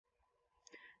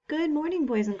Good morning,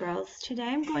 boys and girls. Today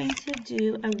I'm going to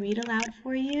do a read aloud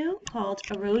for you called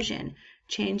Erosion,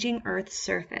 Changing Earth's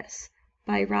Surface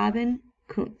by Robin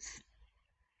Kuntz.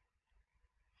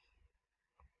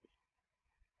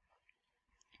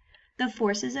 The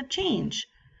forces of change.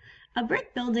 A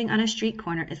brick building on a street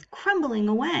corner is crumbling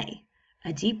away.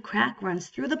 A deep crack runs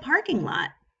through the parking lot.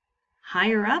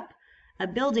 Higher up, a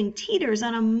building teeters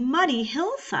on a muddy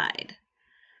hillside.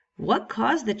 What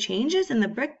caused the changes in the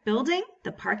brick building,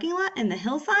 the parking lot, and the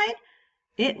hillside?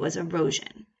 It was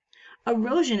erosion.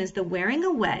 Erosion is the wearing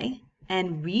away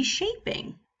and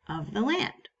reshaping of the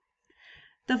land.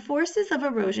 The forces of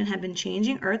erosion have been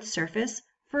changing Earth's surface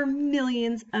for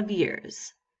millions of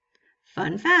years.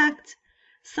 Fun fact,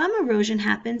 some erosion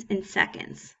happens in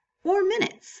seconds or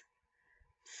minutes.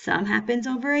 Some happens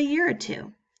over a year or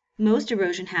two. Most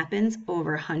erosion happens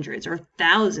over hundreds or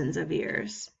thousands of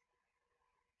years.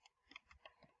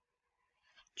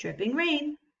 Dripping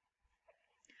rain.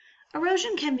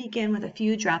 Erosion can begin with a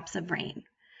few drops of rain.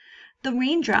 The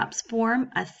raindrops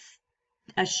form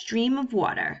a stream of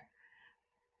water.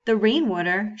 The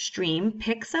rainwater stream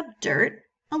picks up dirt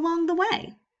along the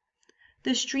way.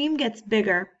 The stream gets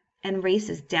bigger and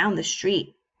races down the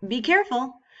street. Be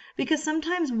careful, because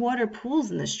sometimes water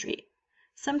pools in the street.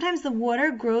 Sometimes the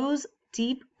water grows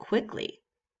deep quickly.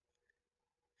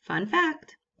 Fun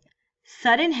fact,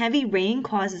 sudden heavy rain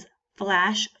causes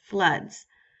flash floods.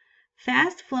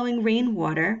 Fast-flowing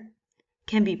rainwater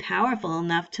can be powerful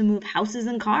enough to move houses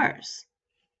and cars.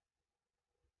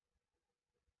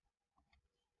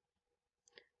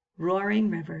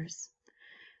 Roaring rivers.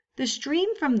 The stream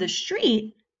from the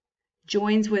street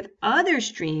joins with other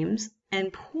streams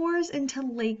and pours into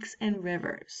lakes and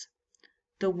rivers.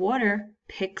 The water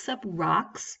picks up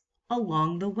rocks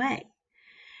along the way,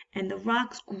 and the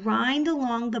rocks grind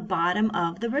along the bottom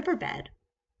of the riverbed.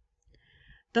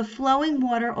 The flowing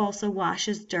water also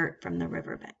washes dirt from the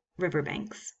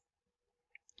riverbanks.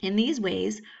 In these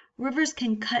ways, rivers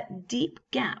can cut deep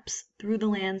gaps through the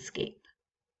landscape.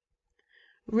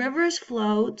 Rivers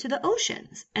flow to the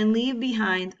oceans and leave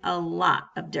behind a lot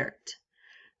of dirt.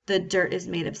 The dirt is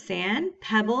made of sand,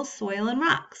 pebbles, soil, and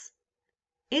rocks.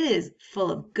 It is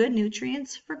full of good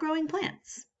nutrients for growing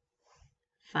plants.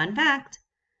 Fun fact,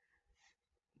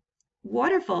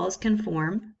 waterfalls can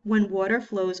form when water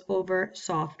flows over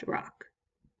soft rock.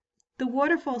 The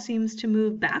waterfall seems to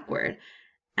move backward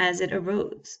as it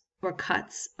erodes or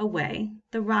cuts away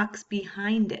the rocks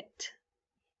behind it.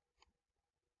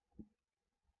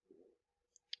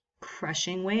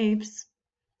 Crushing waves.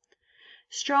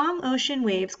 Strong ocean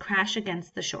waves crash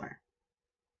against the shore.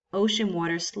 Ocean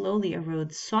water slowly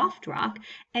erodes soft rock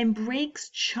and breaks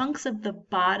chunks of the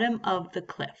bottom of the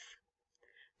cliff.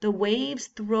 The waves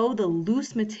throw the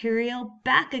loose material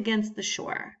back against the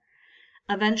shore.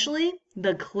 Eventually,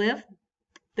 the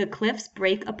cliffs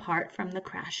break apart from the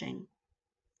crashing.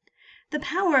 The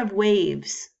power of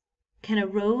waves can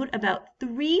erode about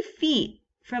 3 feet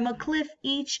from a cliff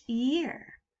each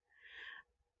year.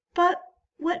 But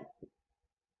what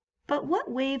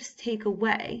waves take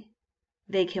away,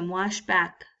 they can wash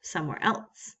back somewhere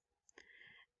else.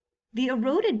 The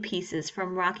eroded pieces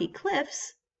from rocky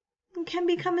cliffs can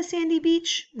become a sandy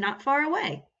beach not far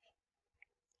away.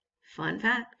 Fun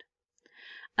fact,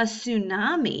 a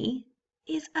tsunami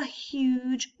is a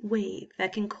huge wave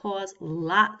that can cause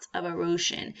lots of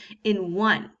erosion in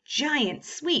one giant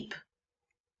sweep.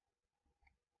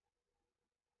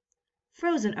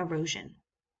 Frozen erosion.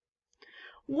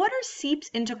 Water seeps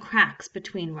into cracks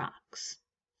between rocks.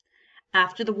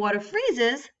 After the water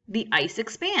freezes, the ice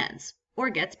expands or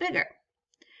gets bigger.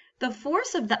 The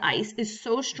force of the ice is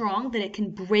so strong that it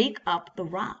can break up the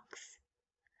rocks.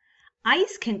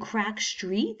 Ice can crack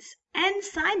streets and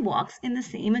sidewalks in the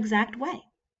same exact way.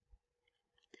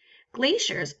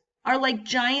 Glaciers are like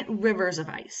giant rivers of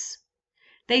ice.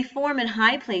 They form in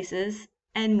high places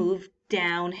and move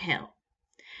downhill.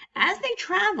 As they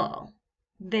travel,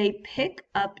 they pick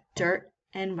up dirt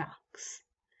and rocks.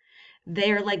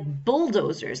 They are like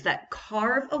bulldozers that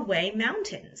carve away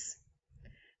mountains.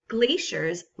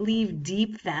 Glaciers leave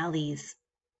deep valleys.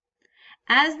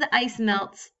 As the ice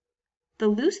melts, the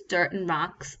loose dirt and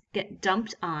rocks get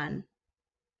dumped on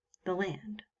the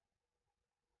land.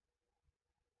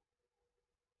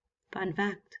 Fun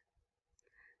fact,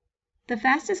 the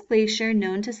fastest glacier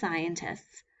known to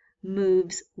scientists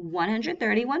moves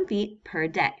 131 feet per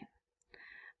day.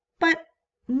 But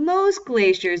most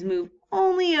glaciers move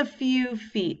only a few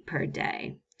feet per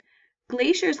day.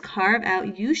 Glaciers carve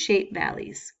out U-shaped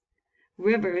valleys.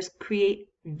 Rivers create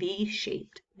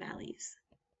V-shaped valleys.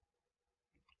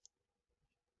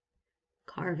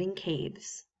 Carving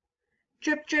caves.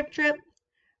 Drip, drip, drip.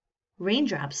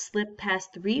 Raindrops slip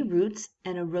past 3 roots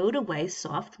and erode away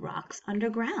soft rocks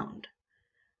underground.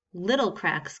 Little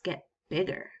cracks get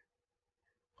bigger.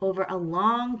 Over a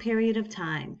long period of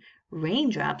time,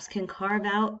 raindrops can carve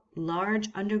out large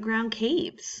underground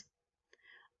caves.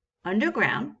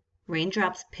 Underground,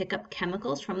 raindrops pick up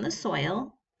chemicals from the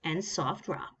soil and soft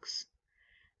rocks.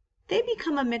 They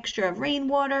become a mixture of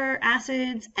rainwater,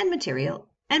 acids, and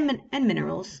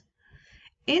minerals.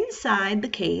 Inside the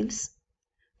caves,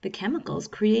 the chemicals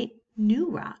create new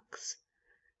rocks.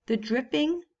 The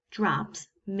dripping drops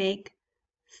make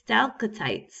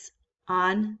stalactites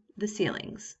on the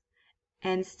ceilings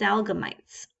and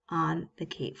stalagmites on the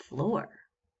cave floor.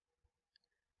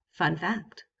 Fun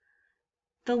fact: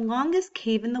 the longest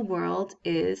cave in the world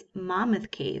is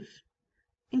Mammoth Cave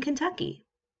in Kentucky.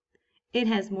 It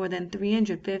has more than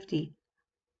 350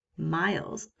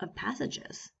 miles of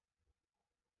passages.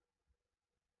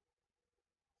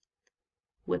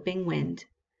 Whipping wind.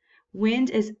 Wind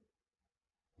is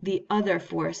the other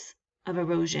force of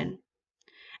erosion,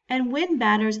 and wind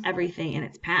batters everything in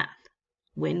its path.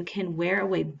 Wind can wear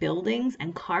away buildings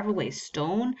and carve away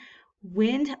stone.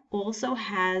 Wind also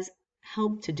has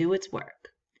helped to do its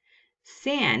work.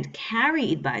 Sand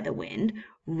carried by the wind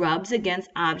rubs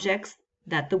against objects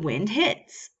that the wind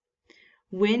hits.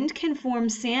 Wind can form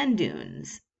sand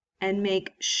dunes and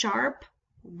make sharp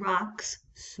rocks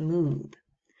smooth.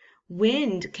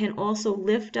 Wind can also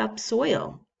lift up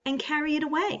soil and carry it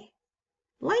away.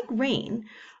 Like rain,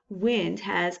 wind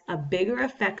has a bigger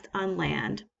effect on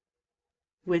land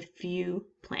with few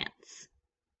plants.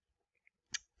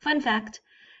 Fun fact: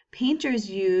 painters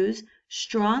use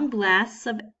strong blasts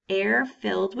of air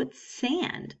filled with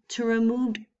sand to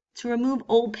remove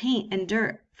old paint and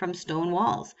dirt from stone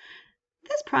walls.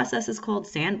 This process is called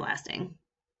sandblasting.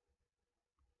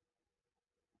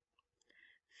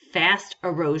 Fast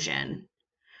erosion.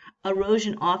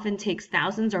 Erosion often takes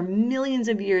thousands or millions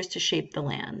of years to shape the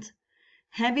land.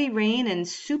 Heavy rain and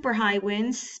super high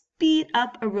winds speed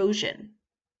up erosion.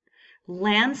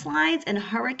 Landslides and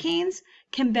hurricanes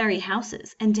can bury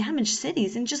houses and damage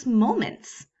cities in just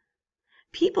moments.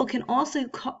 People can also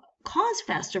cause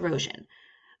fast erosion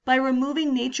by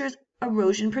removing nature's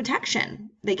erosion protection.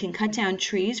 They can cut down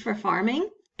trees for farming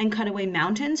and cut away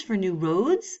mountains for new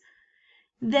roads.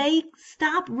 They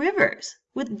stop rivers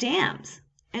with dams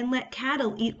and let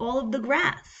cattle eat all of the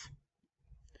grass.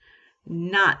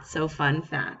 Not so fun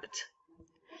fact: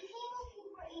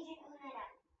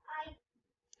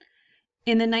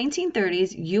 in the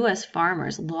 1930s, U.S.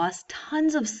 farmers lost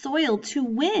tons of soil to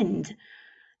wind.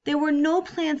 There were no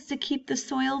plants to keep the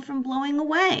soil from blowing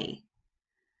away.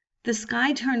 The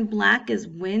sky turned black as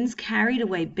winds carried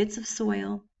away bits of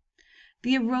soil.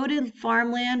 The eroded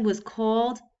farmland was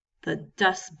called the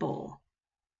Dust Bowl.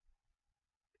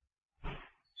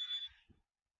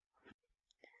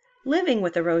 Living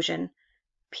with erosion.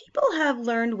 People have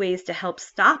learned ways to help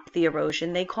stop the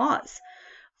erosion they cause.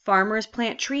 Farmers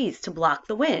plant trees to block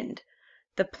the wind.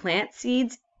 They plant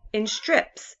seeds in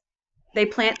strips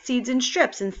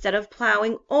instead of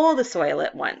plowing all the soil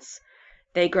at once.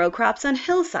 They grow crops on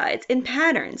hillsides in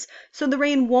patterns so the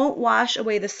rain won't wash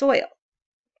away the soil.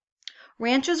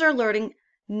 Ranchers are learning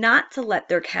not to let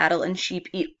their cattle and sheep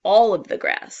eat all of the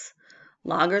grass.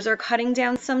 Loggers are cutting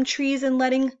down some trees and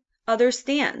letting others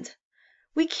stand.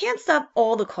 We can't stop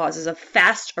all the causes of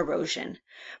fast erosion,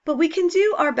 but we can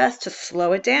do our best to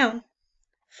slow it down.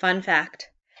 Fun fact: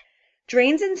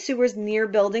 drains and sewers near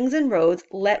buildings and roads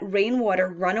let rainwater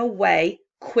run away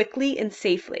quickly and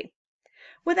safely.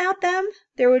 Without them,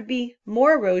 there would be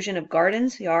more erosion of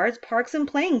gardens, yards, parks, and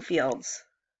playing fields.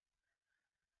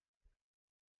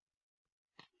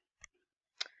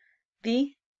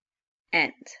 The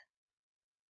end.